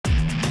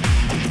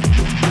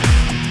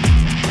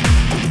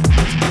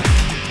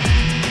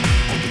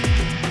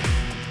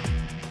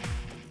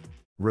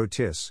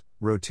Rotis,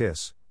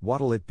 rotis,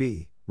 what'll it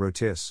be,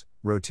 rotis,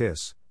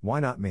 rotis,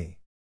 why not me?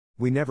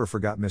 We never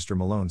forgot Mr.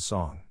 Malone's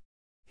song.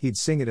 He'd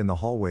sing it in the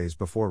hallways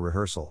before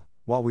rehearsal,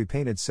 while we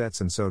painted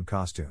sets and sewed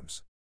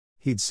costumes.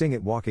 He'd sing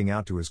it walking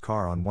out to his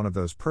car on one of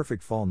those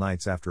perfect fall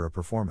nights after a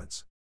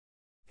performance.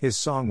 His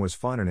song was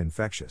fun and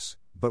infectious,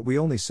 but we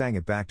only sang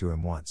it back to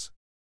him once.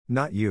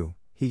 Not you,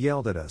 he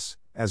yelled at us,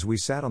 as we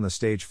sat on the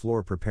stage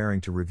floor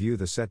preparing to review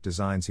the set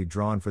designs he'd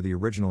drawn for the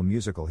original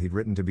musical he'd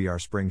written to be our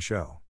spring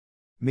show.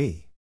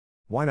 Me.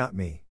 Why not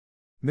me?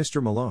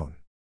 Mr. Malone.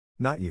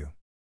 Not you.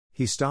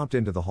 He stomped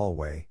into the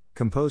hallway,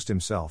 composed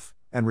himself,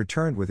 and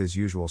returned with his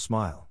usual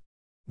smile.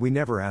 We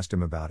never asked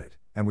him about it,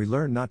 and we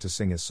learned not to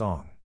sing his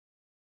song.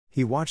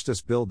 He watched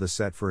us build the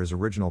set for his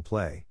original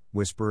play,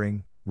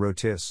 whispering,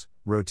 rotis,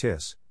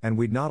 rotis, and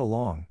we'd nod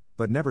along,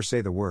 but never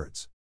say the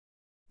words.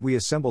 We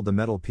assembled the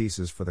metal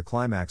pieces for the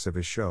climax of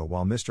his show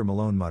while Mr.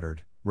 Malone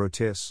muttered,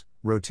 rotis,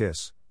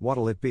 rotis,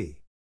 what'll it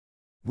be?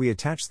 We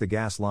attached the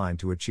gas line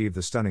to achieve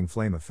the stunning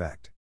flame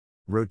effect.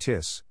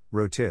 Rotis,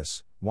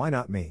 rotis, why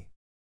not me?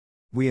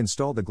 We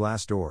installed the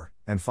glass door,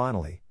 and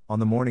finally, on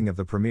the morning of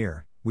the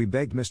premiere, we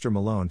begged Mr.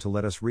 Malone to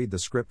let us read the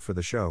script for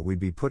the show we'd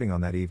be putting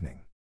on that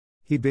evening.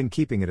 He'd been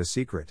keeping it a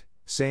secret,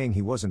 saying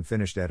he wasn't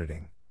finished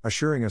editing,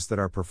 assuring us that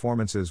our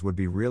performances would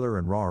be realer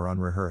and rawer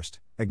unrehearsed,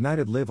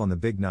 ignited live on the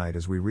big night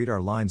as we read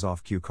our lines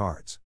off cue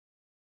cards.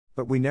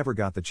 But we never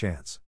got the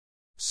chance.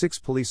 6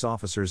 police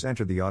officers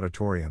entered the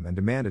auditorium and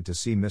demanded to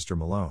see Mr.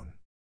 Malone.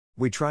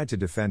 We tried to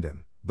defend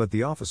him, but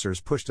the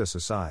officers pushed us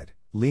aside,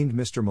 leaned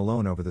Mr.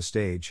 Malone over the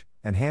stage,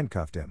 and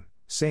handcuffed him,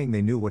 saying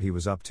they knew what he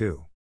was up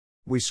to.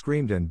 We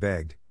screamed and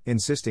begged,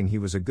 insisting he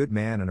was a good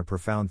man and a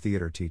profound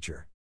theater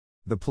teacher.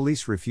 The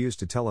police refused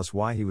to tell us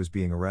why he was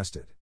being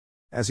arrested.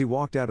 As he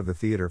walked out of the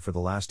theater for the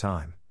last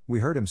time, we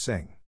heard him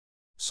sing.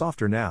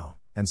 Softer now,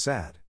 and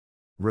sad.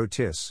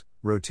 Rotis,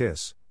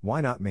 rotis, why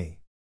not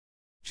me?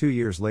 2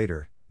 years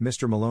later,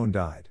 Mr. Malone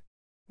died.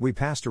 We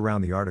passed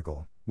around the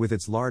article, with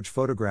its large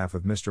photograph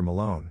of Mr.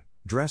 Malone,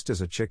 dressed as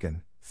a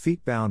chicken,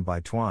 feet bound by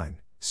twine,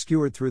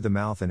 skewered through the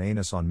mouth and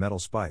anus on metal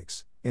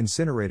spikes,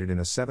 incinerated in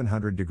a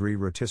 700-degree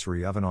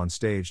rotisserie oven on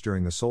stage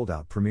during the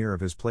sold-out premiere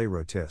of his play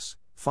Rotis,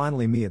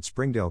 Finally Me at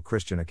Springdale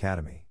Christian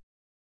Academy.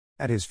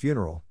 At his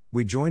funeral,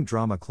 we joined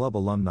drama club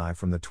alumni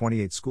from the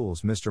 28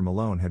 schools Mr.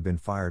 Malone had been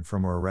fired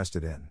from or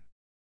arrested in.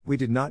 We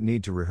did not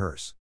need to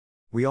rehearse.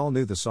 We all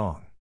knew the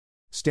song.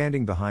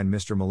 Standing behind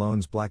Mr.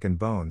 Malone's blackened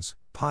bones,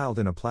 piled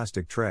in a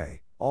plastic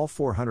tray, all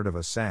 400 of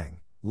us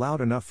sang,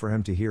 loud enough for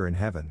him to hear in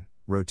heaven,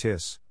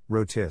 Rotis,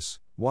 rotis,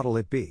 what'll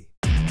it be?